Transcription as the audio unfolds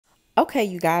Okay,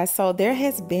 you guys, so there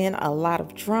has been a lot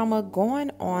of drama going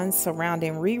on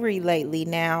surrounding Riri lately.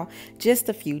 Now, just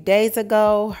a few days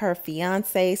ago, her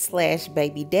fiance slash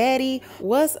baby daddy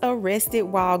was arrested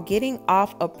while getting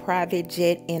off a private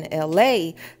jet in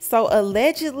LA. So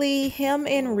allegedly, him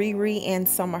and Riri and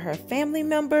some of her family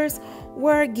members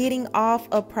were getting off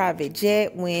a private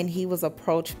jet when he was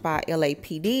approached by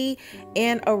LAPD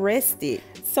and arrested.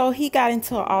 So he got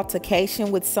into an altercation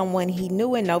with someone he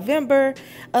knew in November.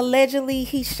 Allegedly,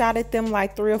 he shot at them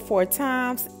like 3 or 4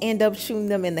 times, ended up shooting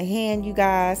them in the hand, you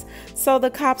guys. So the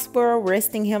cops were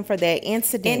arresting him for that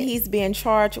incident. And he's being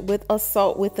charged with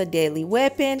assault with a deadly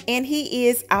weapon, and he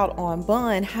is out on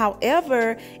bond.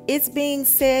 However, it's being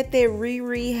said that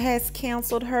Riri has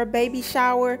canceled her baby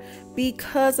shower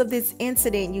because of this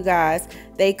incident, you guys.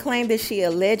 They claim that she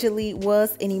allegedly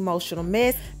was an emotional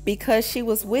mess because she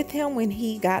was with him when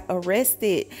he got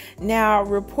arrested. Now,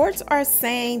 reports are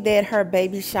saying that her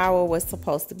baby shower was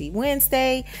supposed to be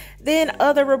Wednesday. Then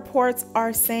other reports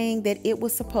are saying that it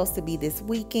was supposed to be this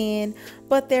weekend,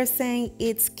 but they're saying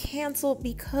it's canceled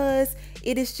because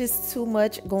it is just too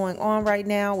much going on right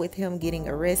now with him getting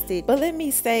arrested. But let me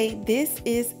say, this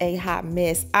is a hot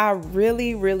mess. I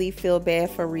really feel bad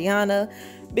for Rihanna,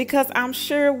 because I'm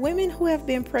sure women who have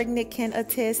been pregnant can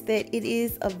attest that it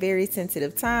is a very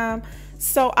sensitive time.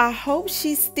 So I hope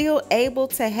she's still able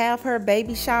to have her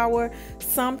baby shower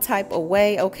some type of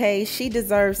way, okay? She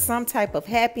deserves some type of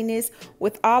happiness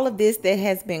with all of this that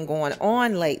has been going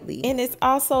on lately. And it's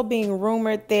also being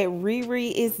rumored that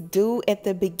Riri is due at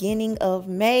the beginning of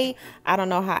May. I don't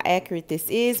know how accurate this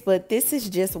is, but this is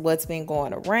just what's been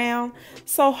going around.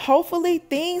 So hopefully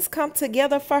things come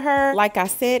together for her, like I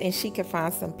said, and she can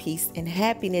find some peace and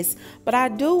happiness. But I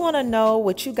do want to know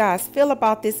what you guys feel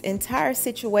about this entire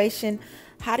situation.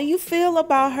 How do you feel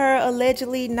about her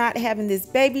allegedly not having this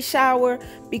baby shower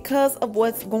because of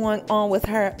what's going on with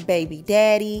her baby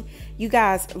daddy? You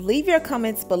guys, leave your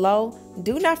comments below.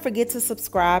 Do not forget to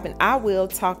subscribe, and I will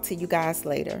talk to you guys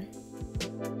later.